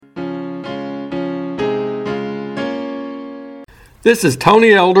This is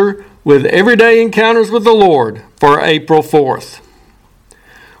Tony Elder with Everyday Encounters with the Lord for April 4th.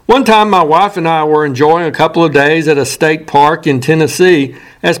 One time my wife and I were enjoying a couple of days at a state park in Tennessee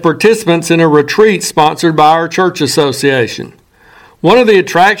as participants in a retreat sponsored by our church association. One of the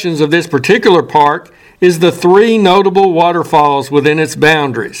attractions of this particular park is the 3 notable waterfalls within its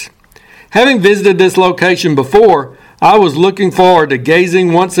boundaries. Having visited this location before, I was looking forward to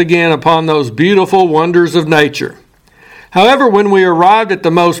gazing once again upon those beautiful wonders of nature. However, when we arrived at the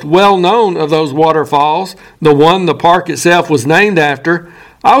most well-known of those waterfalls, the one the park itself was named after,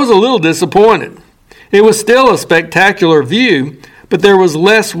 I was a little disappointed. It was still a spectacular view, but there was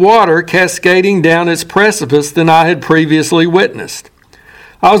less water cascading down its precipice than I had previously witnessed.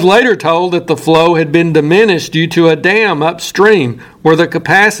 I was later told that the flow had been diminished due to a dam upstream where the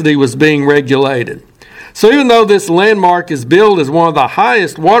capacity was being regulated. So even though this landmark is billed as one of the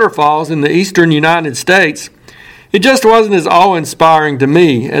highest waterfalls in the eastern United States, it just wasn't as awe-inspiring to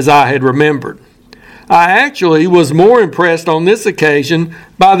me as I had remembered. I actually was more impressed on this occasion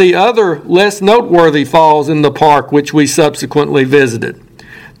by the other less noteworthy falls in the park which we subsequently visited.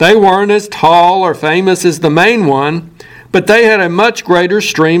 They weren't as tall or famous as the main one, but they had a much greater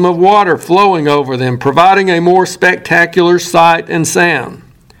stream of water flowing over them, providing a more spectacular sight and sound.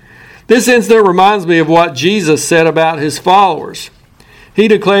 This incident reminds me of what Jesus said about his followers. He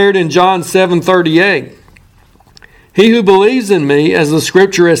declared in John 7:38, "He who believes in me, as the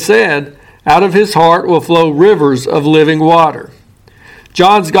scripture has said, out of his heart will flow rivers of living water."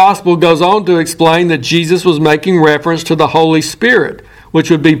 John's gospel goes on to explain that Jesus was making reference to the Holy Spirit, which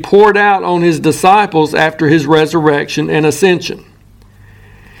would be poured out on his disciples after his resurrection and ascension.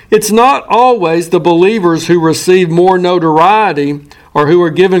 It's not always the believers who receive more notoriety or who are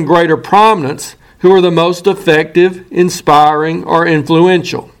given greater prominence who are the most effective, inspiring, or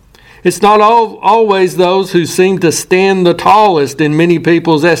influential. It's not always those who seem to stand the tallest in many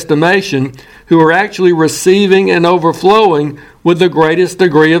people's estimation who are actually receiving and overflowing with the greatest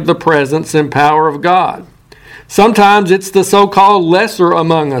degree of the presence and power of God. Sometimes it's the so-called lesser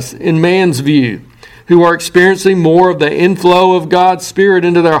among us in man's view who are experiencing more of the inflow of God's Spirit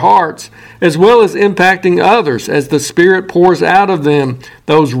into their hearts, as well as impacting others as the Spirit pours out of them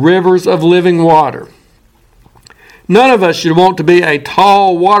those rivers of living water. None of us should want to be a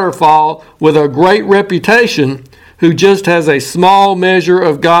tall waterfall with a great reputation who just has a small measure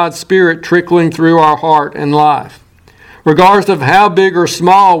of God's Spirit trickling through our heart and life. Regardless of how big or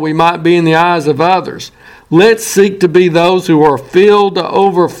small we might be in the eyes of others, let's seek to be those who are filled to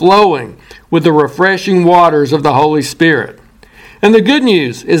overflowing with the refreshing waters of the Holy Spirit. And the good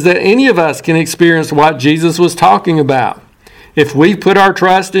news is that any of us can experience what Jesus was talking about. If we put our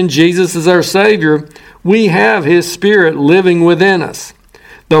trust in Jesus as our Savior, we have His Spirit living within us.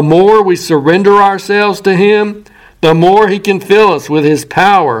 The more we surrender ourselves to Him, the more He can fill us with His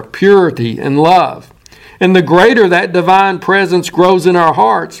power, purity, and love. And the greater that divine presence grows in our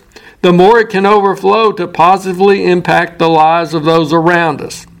hearts, the more it can overflow to positively impact the lives of those around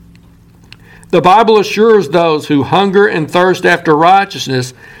us. The Bible assures those who hunger and thirst after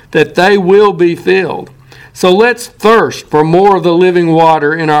righteousness that they will be filled. So let's thirst for more of the living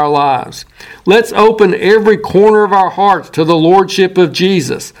water in our lives. Let's open every corner of our hearts to the Lordship of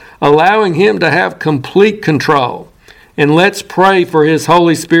Jesus, allowing Him to have complete control. And let's pray for His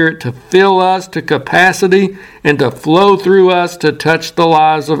Holy Spirit to fill us to capacity and to flow through us to touch the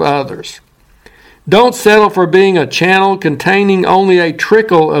lives of others. Don't settle for being a channel containing only a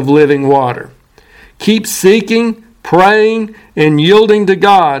trickle of living water. Keep seeking, praying, and yielding to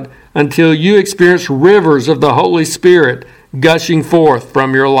God until you experience rivers of the Holy Spirit gushing forth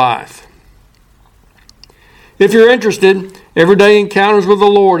from your life. If you're interested, Everyday Encounters with the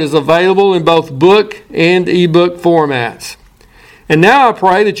Lord is available in both book and ebook formats. And now I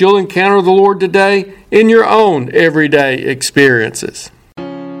pray that you'll encounter the Lord today in your own everyday experiences.